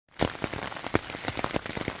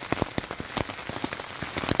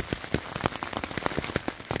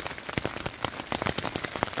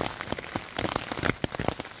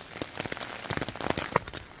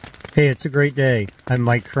Hey, it's a great day. I'm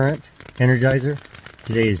Mike Current, Energizer.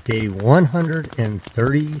 Today is day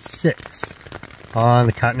 136 on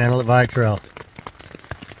the Continental Divide Trail.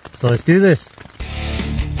 So let's do this.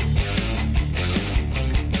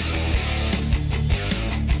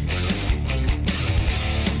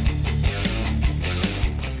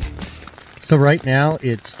 So right now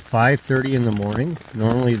it's 5:30 in the morning.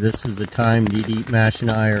 Normally this is the time Dee, Mash, and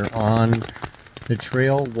I are on the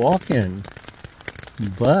trail walking.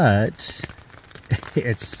 But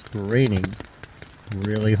it's raining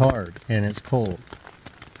really hard and it's cold.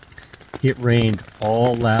 It rained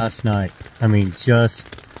all last night. I mean, just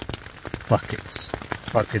buckets.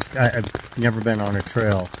 I've never been on a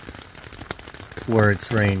trail where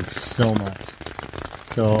it's rained so much.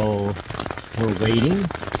 So we're waiting.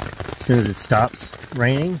 As soon as it stops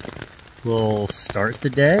raining, we'll start the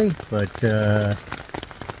day. But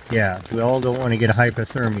yeah, we all don't want to get a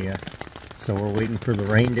hypothermia. So we're waiting for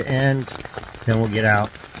the rain to end, then we'll get out,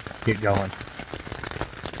 get going.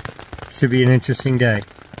 Should be an interesting day.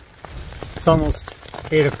 It's almost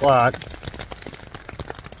 8 o'clock.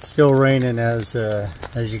 Still raining as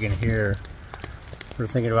you can hear. We're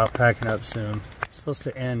thinking about packing up soon. It's supposed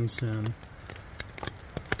to end soon.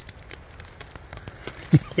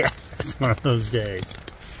 Yeah, it's one of those days.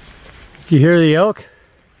 Do you hear the elk?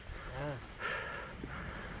 Yeah.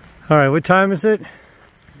 Alright, what time is it?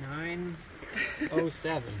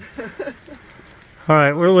 9:07.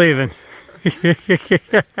 Alright, we're leaving.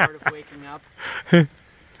 Part of waking up.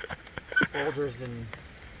 Boulders in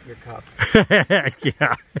your cup.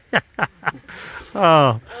 Yeah.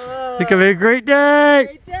 Oh, it's gonna be a great day!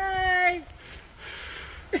 Great day!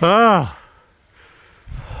 Oh.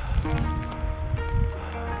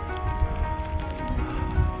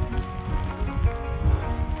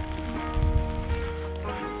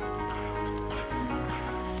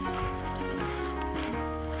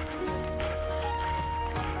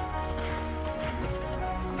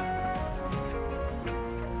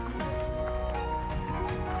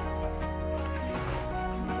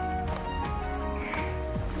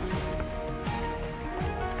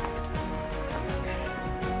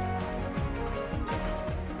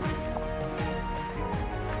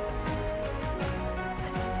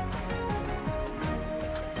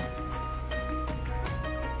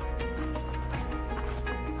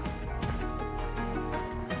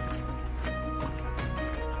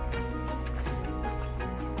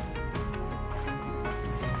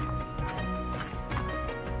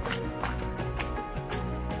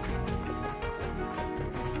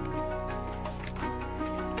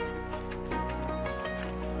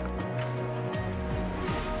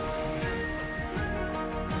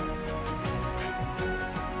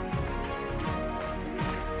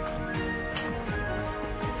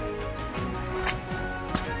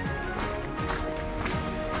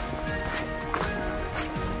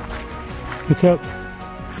 What's up? We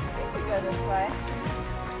go this way.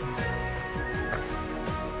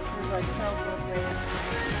 There's like sailboat ways.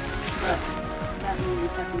 That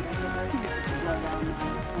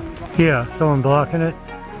means Yeah, someone blocking it.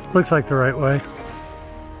 Looks like the right way.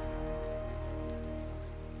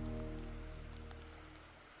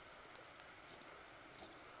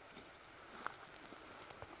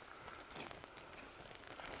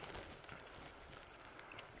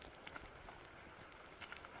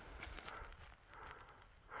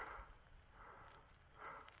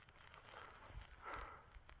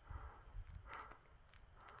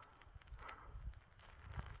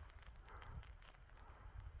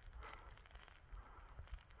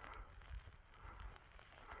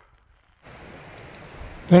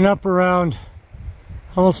 Been up around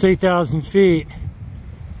almost 8,000 feet,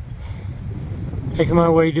 making my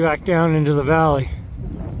way back down into the valley.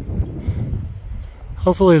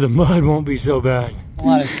 Hopefully the mud won't be so bad. A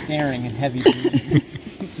lot of staring and heavy breathing.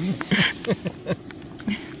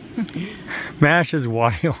 Mash is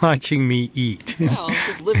watching me eat. Well, I'm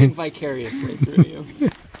just living vicariously through you.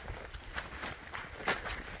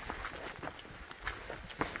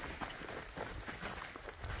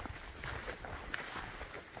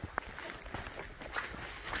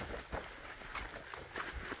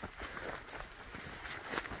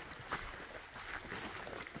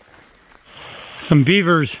 Some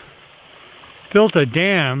beavers built a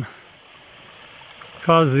dam,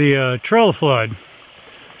 caused the trail to flood.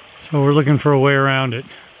 So we're looking for a way around it.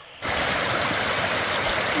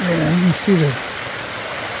 Yeah, you can see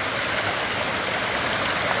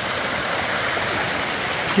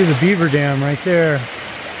the beaver dam right there.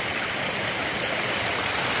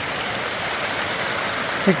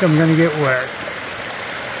 I think I'm gonna get wet.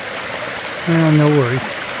 No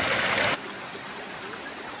worries.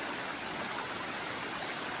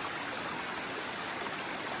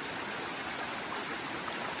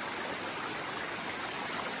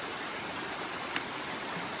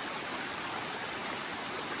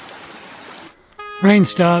 Rain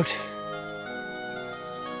stopped.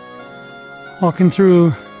 Walking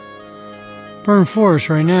through burnt forest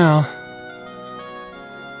right now.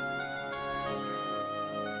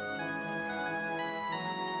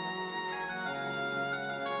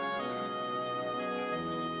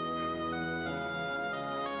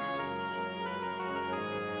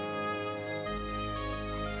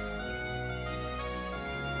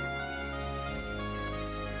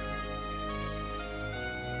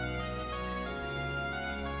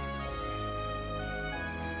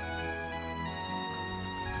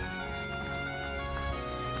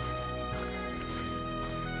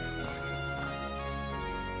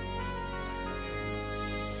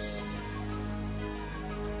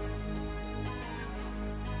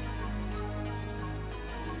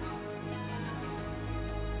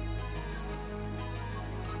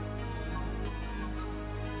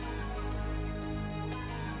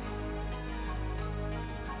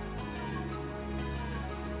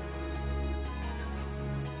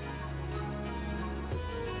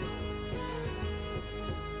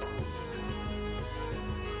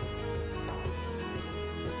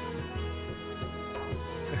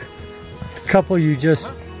 Couple you just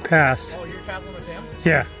passed. Oh, you're traveling with him?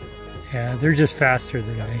 Yeah. Yeah, they're just faster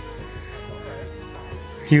than me. That's all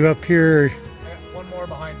right. You up here? I got one more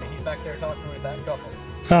behind me. He's back there talking with that couple.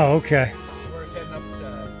 Oh, okay. We're just heading up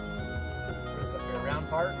here, Round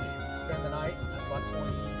Park, spend the night. That's about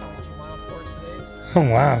 22 miles for us today. Oh,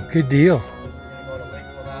 wow. Good deal. We're going to go to Lake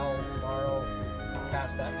Laval tomorrow,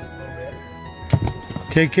 past that just a little bit.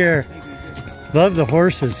 Take care. Love the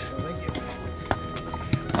horses. So thank you.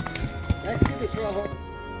 Let's get the trail home.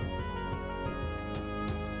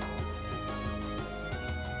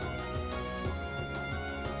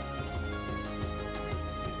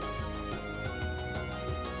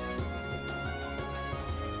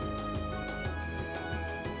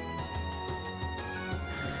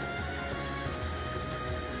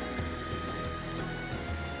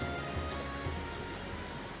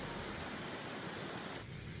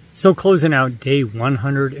 So closing out day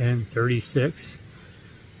 136.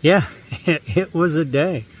 Yeah, it was a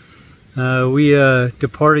day. We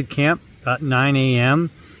departed camp about 9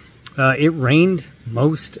 a.m. It rained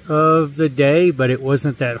most of the day, but it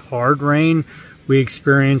wasn't that hard rain we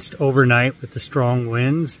experienced overnight with the strong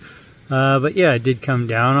winds. But yeah, it did come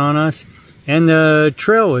down on us. And the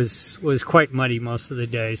trail was quite muddy most of the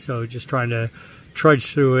day, so just trying to trudge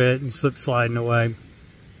through it and slip sliding away.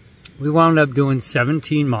 We wound up doing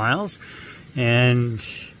 17 miles, and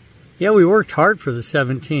yeah, we worked hard for the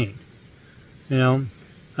 17. You know,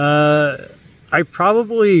 I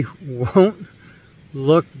probably won't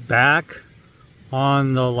look back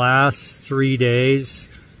on the last 3 days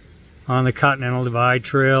on the Continental Divide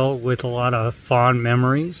Trail with a lot of fond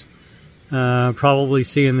memories. Probably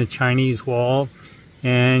seeing the Chinese Wall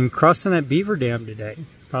and crossing that beaver dam today.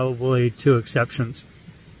 Probably two exceptions.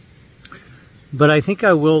 But I think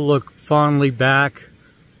I will look fondly back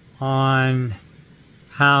on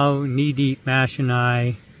how Knee Deep Mash and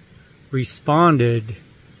I responded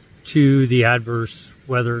to the adverse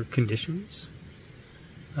weather conditions.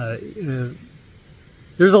 There's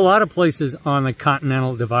a lot of places on the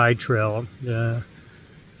Continental Divide Trail. The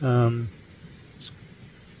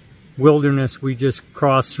wilderness we just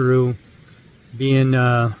crossed through being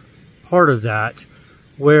part of that,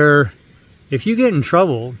 where if you get in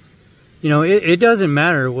trouble, you know, it doesn't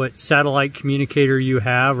matter what satellite communicator you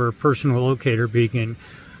have or personal locator beacon.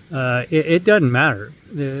 It doesn't matter.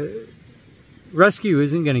 The rescue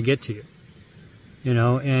isn't going to get to you. You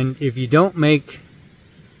know, and if you don't make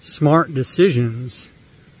smart decisions,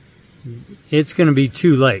 it's going to be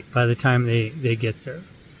too late by the time they get there.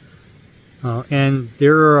 And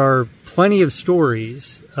there are plenty of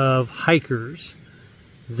stories of hikers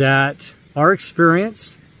that are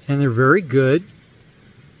experienced and they're very good,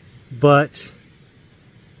 but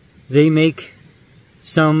they make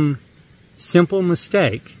some simple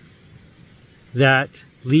mistake that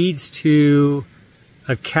leads to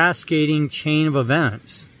a cascading chain of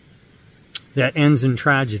events that ends in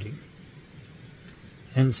tragedy.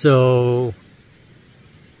 And so,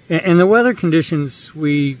 and the weather conditions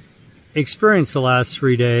we experienced the last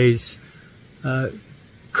 3 days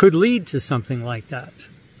could lead to something like that.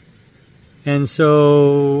 And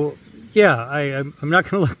so, yeah, I'm not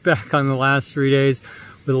going to look back on the last 3 days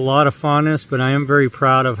with a lot of fondness, but I am very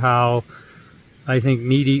proud of how I think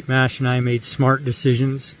Knee Deep Mash and I made smart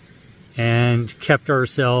decisions and kept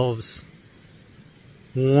ourselves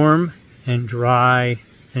warm and dry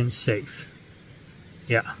and safe.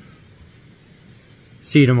 Yeah.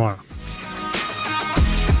 See you tomorrow.